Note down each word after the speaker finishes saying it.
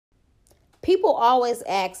People always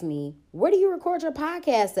ask me, where do you record your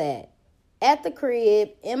podcast at? At the crib,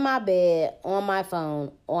 in my bed, on my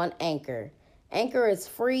phone, on Anchor. Anchor is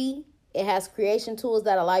free. It has creation tools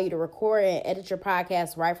that allow you to record and edit your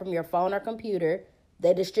podcast right from your phone or computer.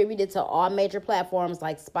 They distribute it to all major platforms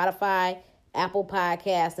like Spotify, Apple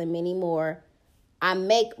Podcasts, and many more. I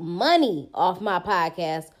make money off my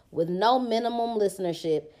podcast with no minimum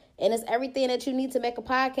listenership. And it's everything that you need to make a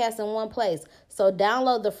podcast in one place. So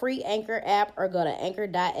download the free Anchor app or go to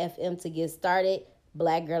anchor.fm to get started.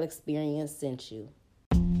 Black Girl Experience sent you.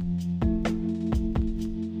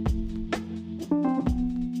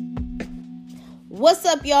 What's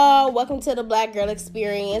up, y'all? Welcome to the Black Girl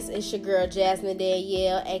Experience. It's your girl, Jasmine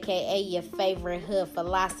Danielle, a.k.a. your favorite hood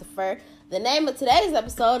philosopher. The name of today's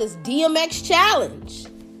episode is DMX Challenge.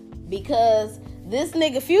 Because this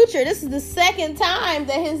nigga Future, this is the second time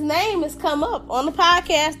that his name has come up on the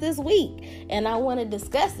podcast this week. And I want to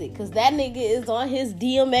discuss it because that nigga is on his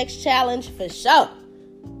DMX Challenge for sure.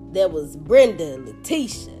 There was Brenda,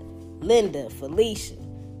 Letitia, Linda, Felicia,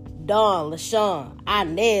 Dawn, LaShawn,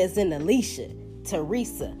 Inez, and Alicia,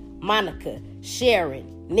 Teresa, Monica,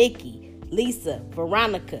 Sharon, Nikki, Lisa,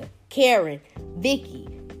 Veronica, Karen, Vicky,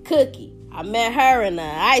 Cookie. I met her in the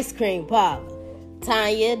ice cream parlor.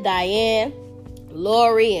 Tanya, Diane,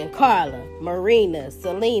 Lori and Carla, Marina,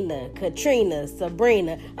 Selena, Katrina,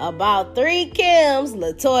 Sabrina, about 3 Kims,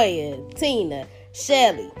 Latoya, Tina,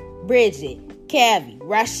 Shelly, Bridget, Cavi,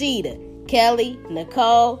 Rashida, Kelly,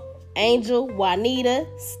 Nicole, Angel, Juanita,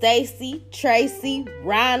 Stacy, Tracy,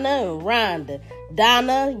 Rana and Rhonda,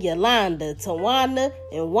 Donna, Yolanda, Tawana,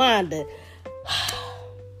 and Wanda.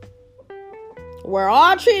 We're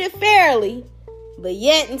all treated fairly, but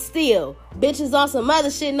yet and still, bitches on some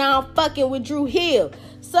other shit now I'm fucking with Drew Hill.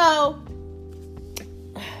 So,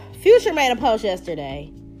 Future made a post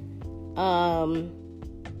yesterday. And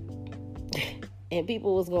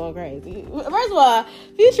people was going crazy. First of all,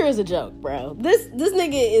 Future is a joke, bro. This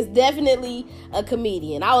nigga is definitely a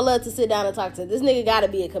comedian. I would love to sit down and talk to him. This nigga gotta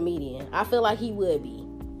be a comedian. I feel like he would be.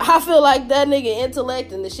 I feel like that nigga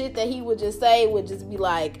intellect and the shit that he would just say would just be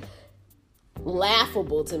like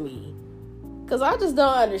laughable to me. Cause I just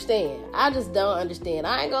don't understand. I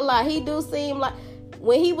ain't gonna lie. He do seem like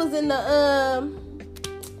when he was in the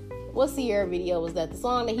what Sierra video was that? The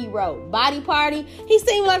song that he wrote, Body Party. He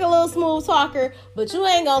seemed like a little smooth talker, but you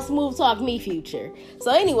ain't gonna smooth talk me, Future.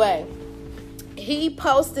 So anyway, he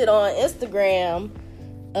posted on Instagram.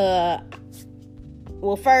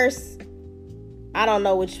 Well, first, I don't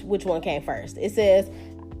know which one came first. It says,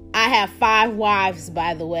 "I have 5 wives,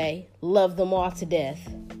 by the way. Love them all to death."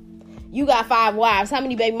 You got 5 wives. How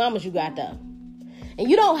many baby mamas you got, though? And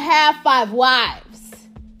you don't have 5 wives.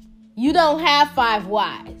 You don't have 5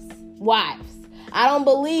 wives. I don't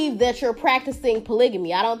believe that you're practicing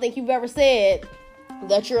polygamy. I don't think you've ever said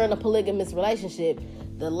that you're in a polygamous relationship.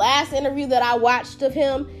 The last interview that I watched of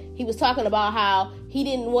him, he was talking about how he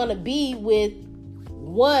didn't want to be with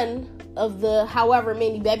one of the however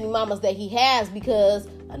many baby mamas that he has because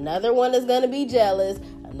another one is going to be jealous.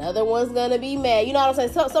 Another one's going to be mad. You know what I'm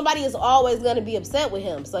saying? So somebody is always going to be upset with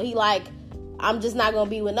him. So he like, I'm just not going to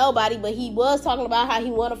be with nobody. But he was talking about how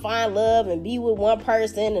he want to find love and be with one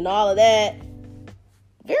person and all of that.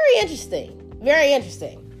 Very interesting. Very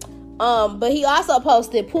interesting. But he also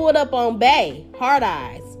posted, pulled up on Bay, Hard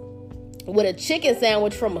Eyes, with a chicken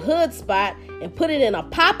sandwich from a hood spot and put it in a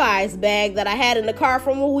Popeyes bag that I had in the car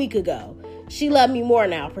from a week ago. She loved me more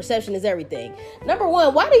now. Perception is everything. Number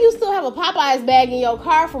one, why do you still have a Popeyes bag in your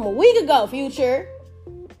car from a week ago, Future?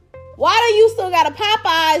 Why do you still got a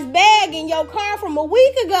Popeyes bag in your car from a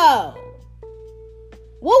week ago?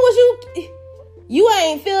 What was you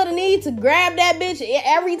ain't feel the need to grab that bitch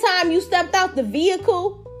every time you stepped out the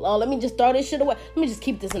vehicle? Oh, let me just throw this shit away. Let me just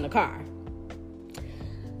keep this in the car.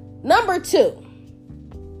 Number 2.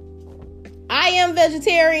 I am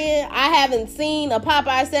vegetarian. I haven't seen a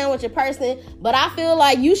Popeye sandwich in person, but I feel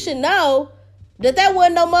like you should know that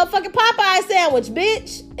wasn't no motherfucking Popeye sandwich,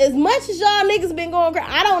 bitch. As much as y'all niggas been going crazy,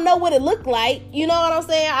 I don't know what it looked like. You know what I'm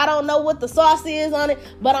saying? I don't know what the sauce is on it,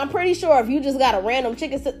 but I'm pretty sure if you just got a random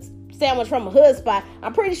chicken sandwich from a hood spot,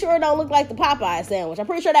 I'm pretty sure it don't look like the Popeye sandwich. I'm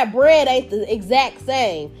pretty sure that bread ain't the exact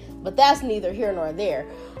same, but that's neither here nor there.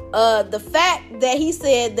 The fact that he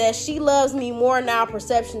said that she loves me more now,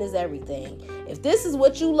 perception is everything. If this is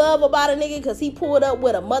what you love about a nigga because he pulled up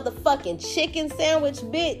with a motherfucking chicken sandwich,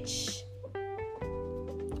 bitch,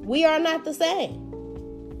 we are not the same.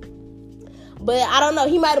 But I don't know,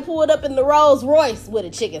 he might have pulled up in the Rolls Royce with a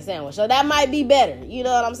chicken sandwich, so that might be better. You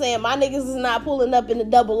know what I'm saying? My niggas is not pulling up in the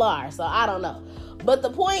double R, so I don't know. But the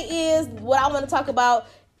point is, what I want to talk about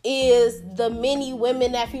is the many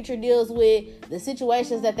women that Future deals with, the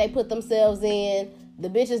situations that they put themselves in, the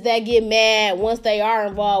bitches that get mad once they are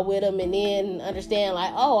involved with him, and then understand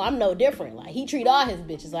like, oh, I'm no different. Like, he treat all his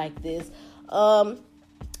bitches like this.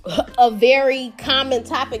 A very common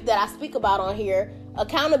topic that I speak about on here,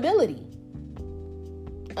 accountability.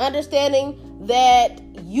 Understanding that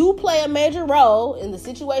you play a major role in the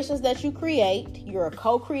situations that you create. You're a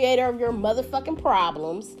co-creator of your motherfucking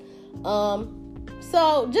problems.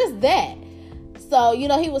 So just that. So, you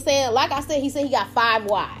know, he was saying, like I said, he said he got 5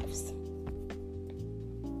 wives.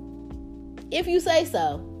 If you say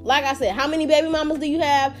so. Like I said, how many baby mamas do you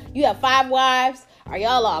have? You have 5 wives. Are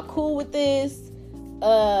y'all all cool with this?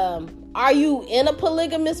 Are you in a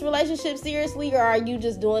polygamous relationship seriously, or are you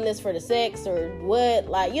just doing this for the sex, or what?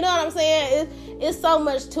 Like, you know what I'm saying? It's so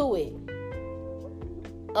much to it.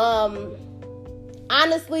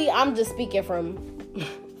 Honestly, I'm just speaking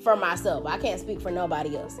for myself. I can't speak for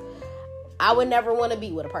nobody else. I would never want to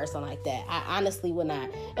be with a person like that. I honestly would not.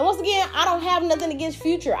 And once again, I don't have nothing against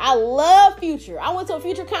Future. I love Future. I went to a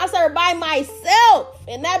Future concert by myself,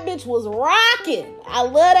 and that bitch was rocking. I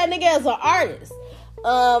love that nigga as an artist.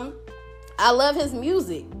 I love his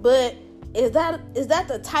music, but is that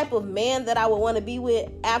the type of man that I would want to be with?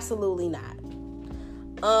 Absolutely not.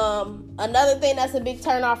 Another thing that's a big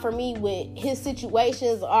turnoff for me with his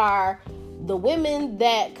situations are the women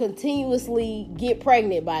that continuously get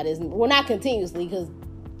pregnant by this. Well, not continuously, because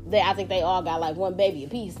I think they all got like 1 baby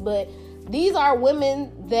apiece, but these are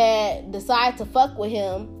women that decide to fuck with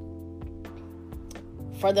him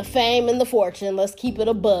for the fame and the fortune. Let's keep it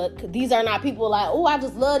a buck. These are not people like, oh, I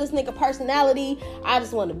just love this nigga personality. I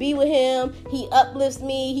just want to be with him. He uplifts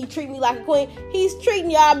me. He treat me like a queen. He's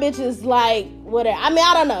treating y'all bitches like whatever. I mean,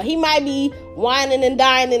 I don't know. He might be whining and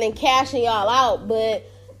dining and cashing y'all out, but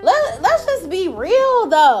let's just be real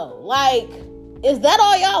though. Like, is that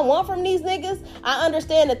all y'all want from these niggas? I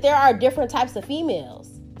understand that there are different types of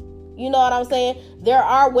females. You know what I'm saying? There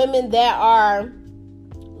are women that are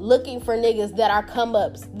looking for niggas that are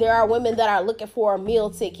come-ups. There are women that are looking for a meal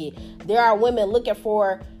ticket. There are women looking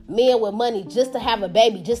for men with money just to have a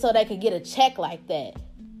baby, just so they could get a check like that.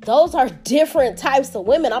 Those are different types of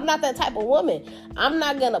women. I'm not that type of woman. I'm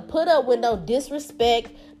not gonna put up with no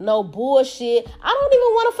disrespect, no bullshit. I don't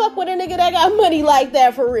even want to fuck with a nigga that got money like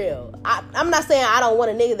that, for real. I'm not saying I don't want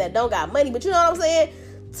a nigga that don't got money, but you know what I'm saying?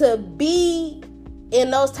 To be in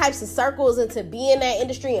those types of circles and to be in that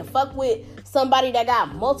industry and fuck with somebody that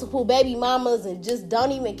got multiple baby mamas and just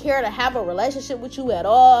don't even care to have a relationship with you at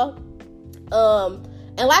all.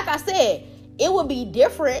 And like I said, it would be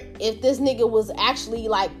different if this nigga was actually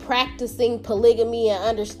like practicing polygamy and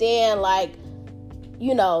understand, like,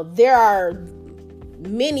 you know, there are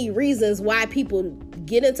many reasons why people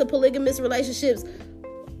get into polygamous relationships.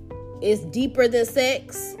 It's deeper than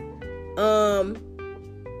sex.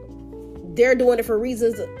 They're doing it for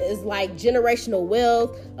reasons is like generational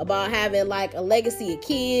wealth, about having like a legacy of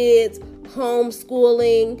kids,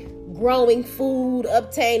 homeschooling, growing food,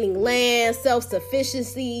 obtaining land,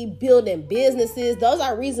 self-sufficiency, building businesses. Those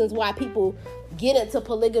are reasons why people get into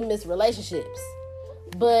polygamous relationships.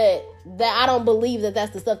 But that I don't believe that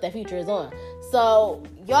that's the stuff that Future is on. So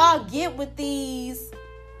y'all get with these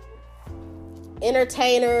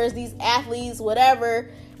entertainers, these athletes, whatever,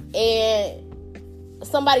 and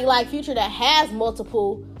somebody like Future that has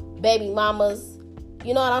multiple baby mamas,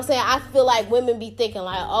 you know what I'm saying? I feel like women be thinking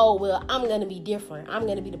like, oh, well, I'm going to be different. I'm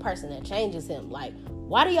going to be the person that changes him. Like,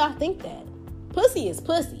 why do y'all think that? Pussy is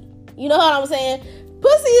pussy. You know what I'm saying?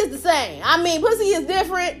 Pussy is the same. I mean, pussy is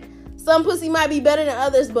different. Some pussy might be better than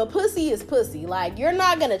others, but pussy is pussy. Like, you're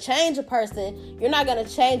not going to change a person. You're not going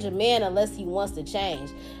to change a man unless he wants to change.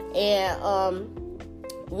 And,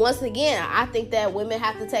 once again, I think that women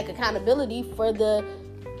have to take accountability for the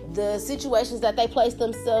situations that they place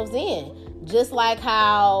themselves in. Just like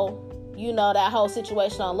how, you know, that whole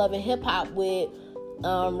situation on Love and Hip Hop with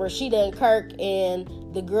Rashida and Kirk and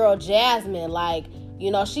the girl Jasmine. Like, you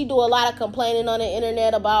know, she do a lot of complaining on the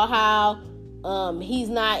internet about how he's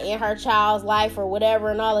not in her child's life or whatever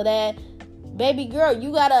and all of that. Baby girl,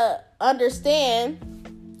 you gotta understand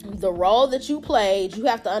the role that you played. You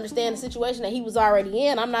have to understand the situation that he was already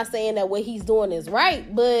in. I'm not saying that what he's doing is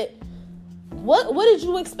right, but what did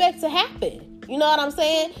you expect to happen? You know what I'm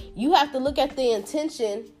saying? You have to look at the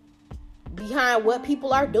intention behind what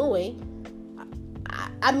people are doing.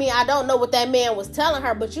 I mean, I don't know what that man was telling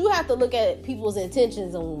her, but you have to look at people's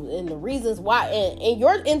intentions and the reasons why, and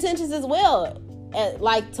your intentions as well,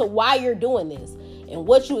 like to why you're doing this and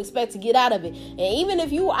what you expect to get out of it. And even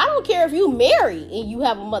if I don't care if you marry and you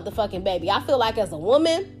have a motherfucking baby. I feel like as a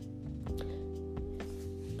woman,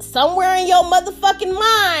 somewhere in your motherfucking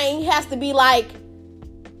mind has to be like,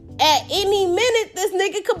 at any minute, this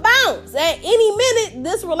nigga could bounce. At any minute,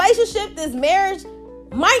 this relationship, this marriage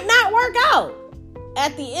might not work out.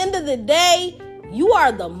 At the end of the day, you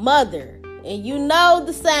are the mother. And you know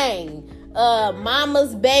the saying,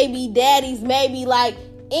 mama's baby, daddy's maybe, like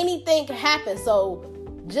anything can happen. So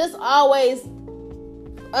just always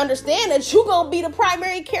understand that you gonna be the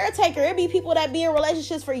primary caretaker. It be people that be in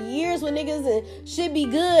relationships for years with niggas and should be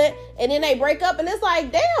good, and then they break up and it's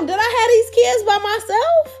like, damn, did I have these kids by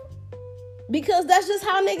myself? Because that's just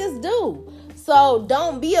how niggas do. So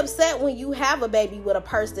don't be upset when you have a baby with a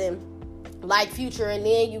person like Future, and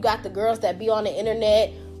then you got the girls that be on the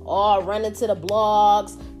internet all running to the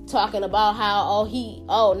blogs talking about how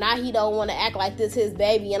now he don't want to act like this his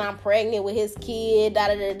baby and I'm pregnant with his kid, da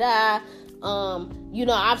da da da.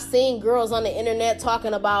 I've seen girls on the internet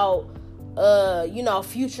talking about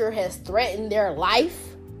Future has threatened their life,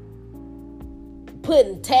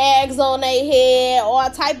 putting tags on their head, all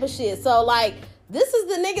type of shit. So like, this is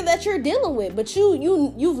the nigga that you're dealing with, but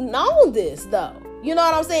you've known this though. You know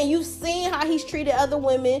what I'm saying? You've seen how he's treated other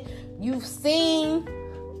women. You've seen,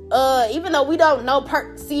 even though we don't know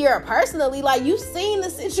Sierra personally, like you've seen the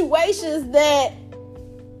situations that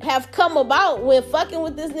have come about when fucking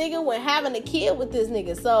with this nigga, when having a kid with this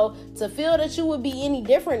nigga. So to feel that you would be any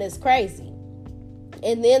different is crazy.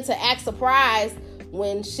 And then to act surprised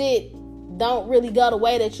when shit don't really go the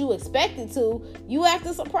way that you expected to, you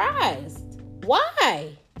acting surprised.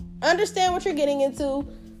 Why? Understand what you're getting into.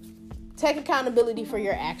 Take accountability for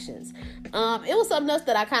your actions. It was something else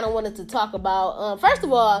that I kind of wanted to talk about. First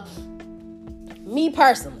of all, me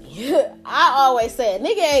personally, I always say,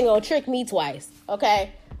 nigga ain't gonna trick me twice,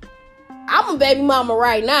 okay? I'm a baby mama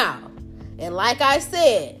right now. And like I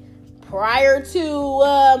said, prior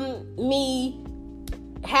to me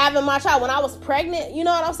having my child, when I was pregnant, you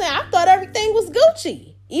know what I'm saying? I thought everything was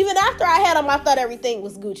Gucci. Even after I had him, I thought everything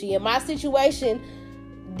was Gucci. And my situation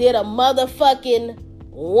did a motherfucking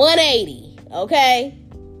 180, okay?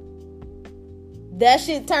 That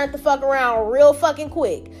shit turned the fuck around real fucking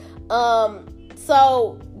quick.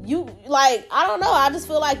 So you, like, I don't know. I just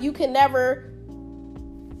feel like you can never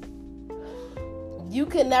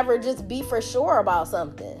just be for sure about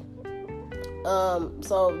something.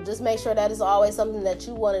 So just make sure that it's always something that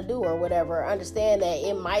you want to do or whatever. Understand that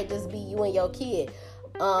it might just be you and your kid.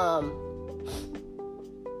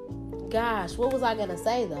 Gosh, what was I gonna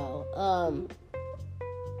say though?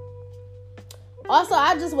 Also,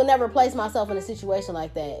 I just would never place myself in a situation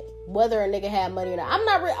like that, whether a nigga had money or not. I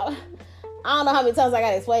don't know how many times I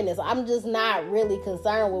gotta explain this. I'm just not really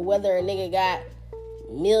concerned with whether a nigga got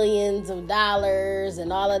millions of dollars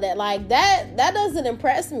and all of that. Like, that doesn't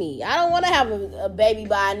impress me. I don't want to have a baby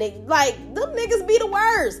by a nigga. Like, them niggas be the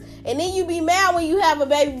worst. And then you be mad when you have a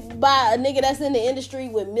baby by a nigga that's in the industry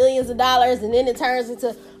with millions of dollars, and then it turns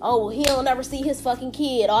into, oh, well, he don't ever see his fucking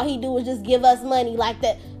kid. All he do is just give us money like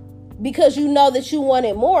that, because you know that you want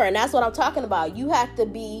it more. And that's what I'm talking about. You have to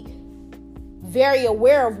be very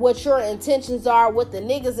aware of what your intentions are, what the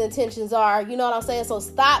nigga's intentions are. You know what I'm saying? So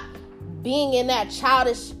stop being in that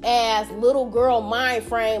childish ass little girl mind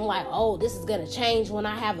frame, like, oh, this is gonna change when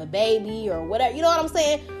I have a baby or whatever. You know what I'm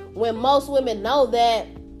saying? When most women know that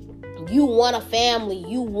you want a family,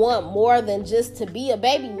 you want more than just to be a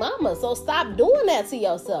baby mama. So stop doing that to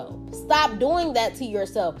yourself. Stop doing that to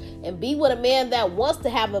yourself, and be with a man that wants to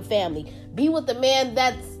have a family. Be with a man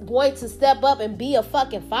that's going to step up and be a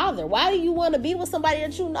fucking father. Why do you want to be with somebody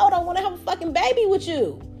that you know don't want to have a fucking baby with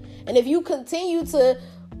you? And if you continue to,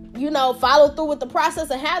 follow through with the process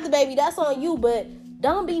and have the baby, that's on you. But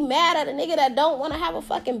don't be mad at a nigga that don't want to have a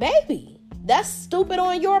fucking baby. That's stupid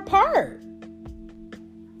on your part.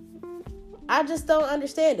 I just don't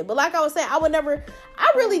understand it. But like I was saying, I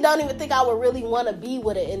really don't even think I would really want to be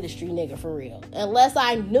with an industry nigga for real. Unless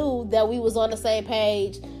I knew that we was on the same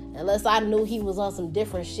page. Unless I knew he was on some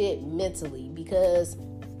different shit mentally. Because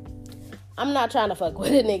I'm not trying to fuck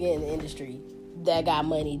with a nigga in the industry that got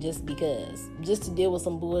money just because. Just to deal with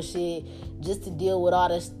some bullshit. Just to deal with all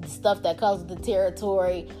the stuff that comes with the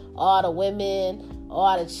territory. All the women.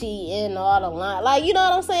 All the cheating. All the lying. Like, you know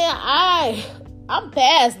what I'm saying? I'm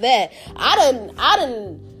past that. I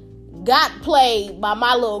done got played by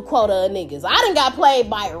my little quota of niggas. I done got played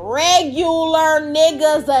by regular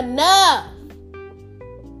niggas enough.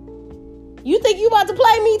 You think you about to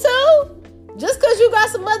play me too? Just because you got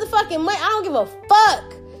some motherfucking money, I don't give a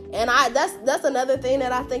fuck. And that's another thing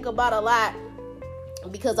that I think about a lot,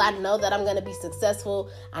 because I know that I'm going to be successful.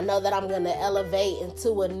 I know that I'm going to elevate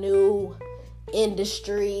into a new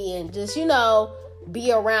industry and just,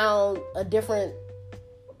 be around a different,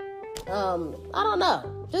 I don't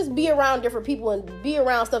know. just be around different people and be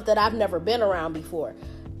around stuff that I've never been around before.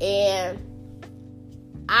 And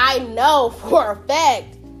I know for a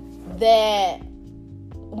fact that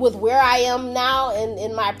with where I am now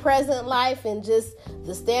in my present life and just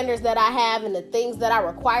the standards that I have and the things that I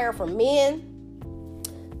require from men,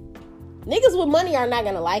 niggas with money are not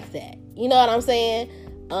gonna like that. You know what I'm saying?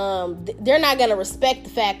 They're not gonna respect the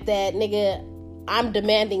fact that, nigga, I'm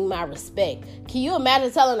demanding my respect. Can you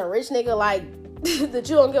imagine telling a rich nigga like that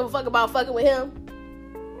you don't give a fuck about fucking with him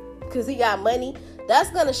because he got money? That's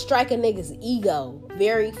gonna strike a nigga's ego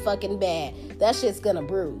very fucking bad. That shit's gonna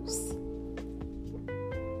bruise.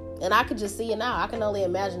 And I could just see it now. I can only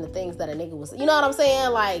imagine the things that a nigga was. You know what I'm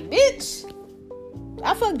saying? Like, bitch,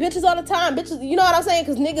 I fuck bitches all the time. Bitches, you know what I'm saying?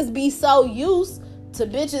 Because niggas be so used to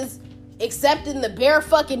bitches accepting the bare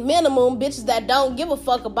fucking minimum. Bitches that don't give a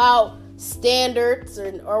fuck about standards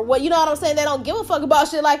or what, you know what I'm saying? They don't give a fuck about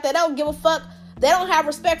shit like that. They don't give a fuck. They don't have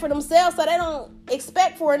respect for themselves, so they don't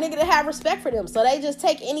expect for a nigga to have respect for them. So they just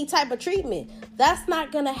take any type of treatment. That's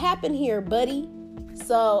not gonna happen here, buddy.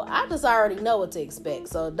 So I just already know what to expect.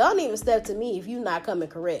 So don't even step to me if you're not coming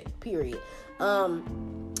correct, period.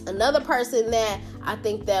 Another person that I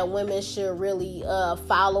think that women should really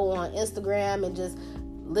follow on Instagram and just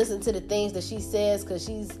listen to the things that she says, because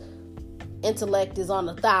she's intellect is on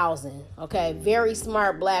 1,000. Okay, very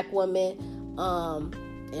smart black woman.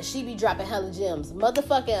 And she be dropping hella gems.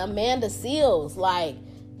 Motherfucking Amanda Seales, like,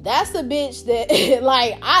 that's a bitch that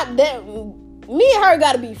me and her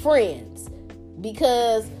gotta be friends.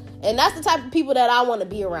 Because, and that's the type of people that I want to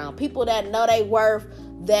be around. People that know they worth,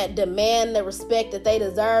 that demand the respect that they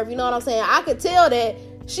deserve. You know what I'm saying? I could tell that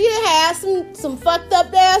she done had some fucked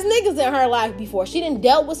up ass niggas in her life before. She done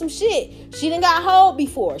dealt with some shit. She done got hold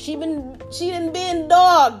before. She done been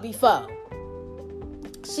dogged before.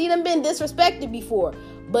 She done been disrespected before.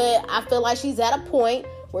 But I feel like she's at a point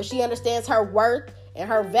where she understands her worth and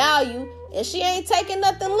her value, and she ain't taking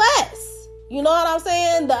nothing less. You know what I'm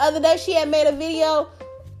saying? The other day she had made a video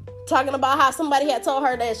talking about how somebody had told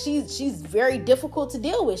her that she's very difficult to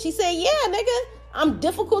deal with. She said, yeah, nigga, I'm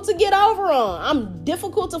difficult to get over on. I'm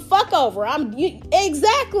difficult to fuck over.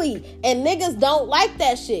 Exactly. And niggas don't like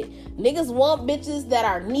that shit. Niggas want bitches that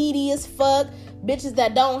are needy as fuck. Bitches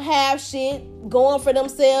that don't have shit going for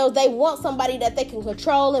themselves. They want somebody that they can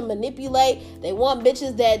control and manipulate. They want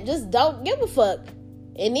bitches that just don't give a fuck.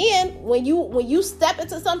 And then when you step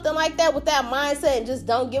into something like that with that mindset and just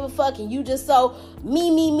don't give a fuck, and you just so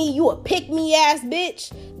me, you a pick me ass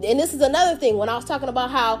bitch. And this is another thing, when I was talking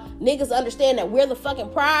about how niggas understand that we're the fucking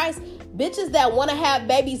prize, bitches that want to have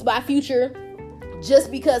babies by Future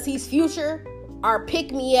just because he's Future are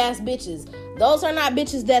pick me ass bitches. Those are not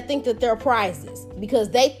bitches that think that they're prizes,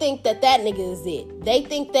 because they think that nigga is it. They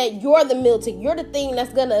think that you're the meal ticket. You're the thing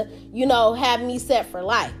that's gonna, have me set for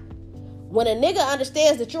life. When a nigga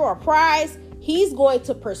understands that you're a prize, he's going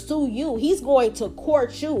to pursue you. He's going to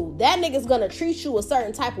court you. That nigga's going to treat you a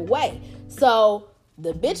certain type of way. So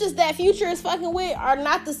the bitches that Future is fucking with are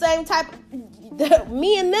not the same type.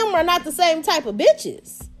 Me and them are not the same type of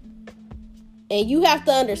bitches. And you have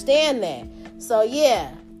to understand that. So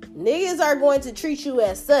yeah, niggas are going to treat you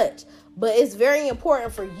as such. But it's very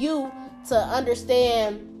important for you to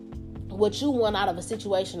understand what you want out of a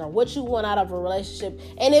situation or what you want out of a relationship.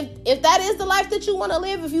 And if that is the life that you want to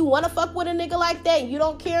live, if you want to fuck with a nigga like that and you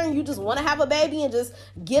don't care and you just want to have a baby and just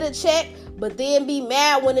get a check, but then be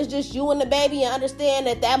mad when it's just you and the baby, and understand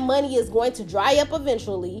that money is going to dry up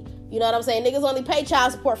eventually. You know what I'm saying? Niggas only pay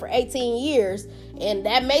child support for 18 years, and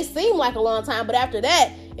that may seem like a long time, but after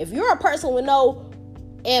that, if you're a person with no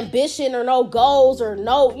ambition or no goals or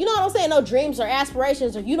no, you know what I'm saying, no dreams or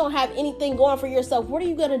aspirations, or you don't have anything going for yourself, what are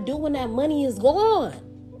you gonna do when that money is gone?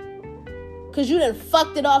 Because you done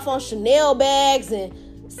fucked it off on Chanel bags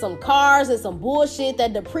and some cars and some bullshit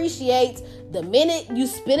that depreciates the minute you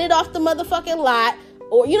spin it off the motherfucking lot.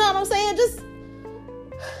 Or, you know what I'm saying? Just,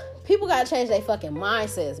 people gotta change their fucking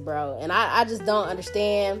mindsets, bro. And I just don't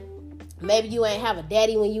understand. Maybe you ain't have a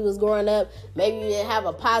daddy when you was growing up. Maybe you didn't have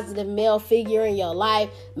a positive male figure in your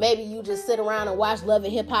life. Maybe you just sit around and watch Love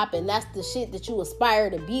and Hip Hop and that's the shit that you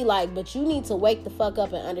aspire to be like. But you need to wake the fuck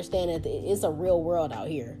up and understand that it's a real world out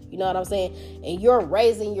here. You know what I'm saying? And you're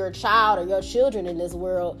raising your child or your children in this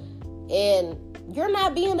world, and you're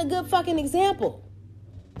not being a good fucking example.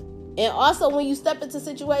 And also, when you step into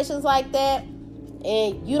situations like that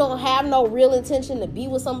and you don't have no real intention to be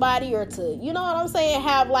with somebody or to, you know what I'm saying,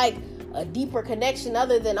 have like a deeper connection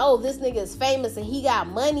other than, oh, this nigga is famous and he got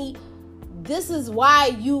money. This is why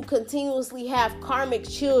you continuously have karmic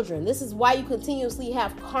children. This is why you continuously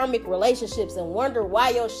have karmic relationships and wonder why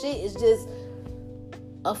your shit is just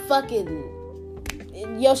a fucking,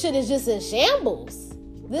 your shit is just in shambles.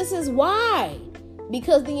 This is why.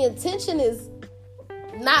 Because the intention is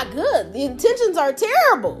not good. The intentions are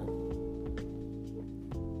terrible.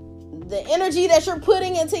 The energy that you're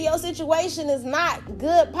putting into your situation is not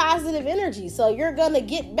good, positive energy. So you're going to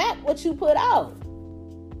get back what you put out.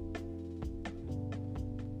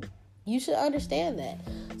 You should understand that.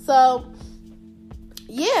 So,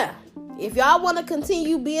 yeah. If y'all want to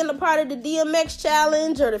continue being a part of the DMX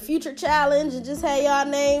challenge or the future challenge and just have y'all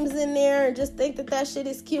names in there and just think that shit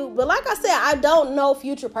is cute. But like I said, I don't know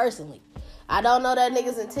Future personally. I don't know that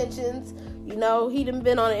nigga's intentions. You know, he done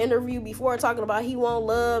been on an interview before talking about he want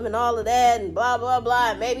love and all of that and blah, blah,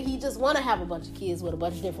 blah. And maybe he just want to have a bunch of kids with a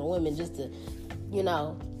bunch of different women just to, you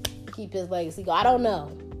know, keep his legacy going. I don't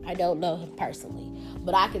know. I don't know him personally.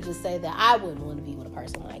 But I could just say that I wouldn't want to be with a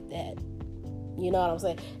person like that. You know what I'm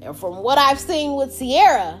saying? And from what I've seen with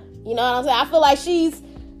Sierra, you know what I'm saying? I feel like she's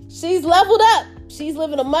leveled up. She's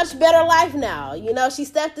living a much better life now. You know, she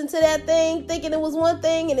stepped into that thing thinking it was one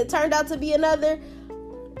thing and it turned out to be another.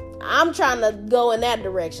 I'm trying to go in that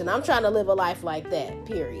direction. I'm trying to live a life like that,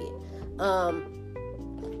 period. Or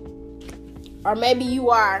maybe you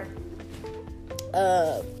are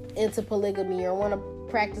into polygamy or want to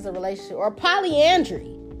practice a relationship or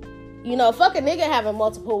polyandry. You know, fuck a nigga having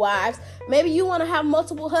multiple wives. Maybe you want to have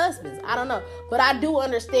multiple husbands. I don't know. But I do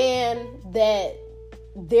understand that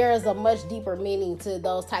there is a much deeper meaning to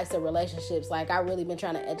those types of relationships. Like, I've really been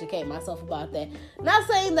trying to educate myself about that. Not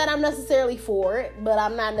saying that I'm necessarily for it, but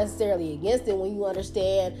I'm not necessarily against it when you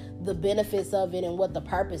understand the benefits of it and what the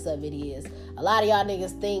purpose of it is. A lot of y'all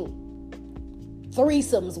niggas think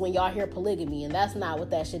threesomes when y'all hear polygamy, and that's not what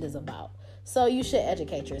that shit is about. So you should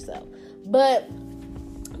educate yourself. But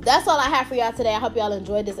that's all I have for y'all today. I hope y'all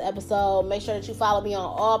enjoyed this episode. Make sure that you follow me on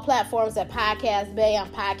all platforms at Podcast Bay. I'm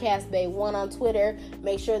Podcast Bay 1 on Twitter.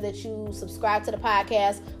 Make sure that you subscribe to the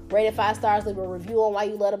podcast. Rate it 5 stars. Leave a review on why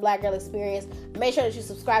you love the Black Girl Experience. Make sure that you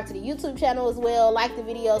subscribe to the YouTube channel as well. Like the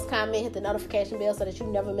videos, comment, hit the notification bell so that you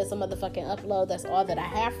never miss a motherfucking upload. That's all that I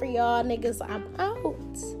have for y'all, niggas. I'm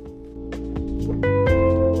out.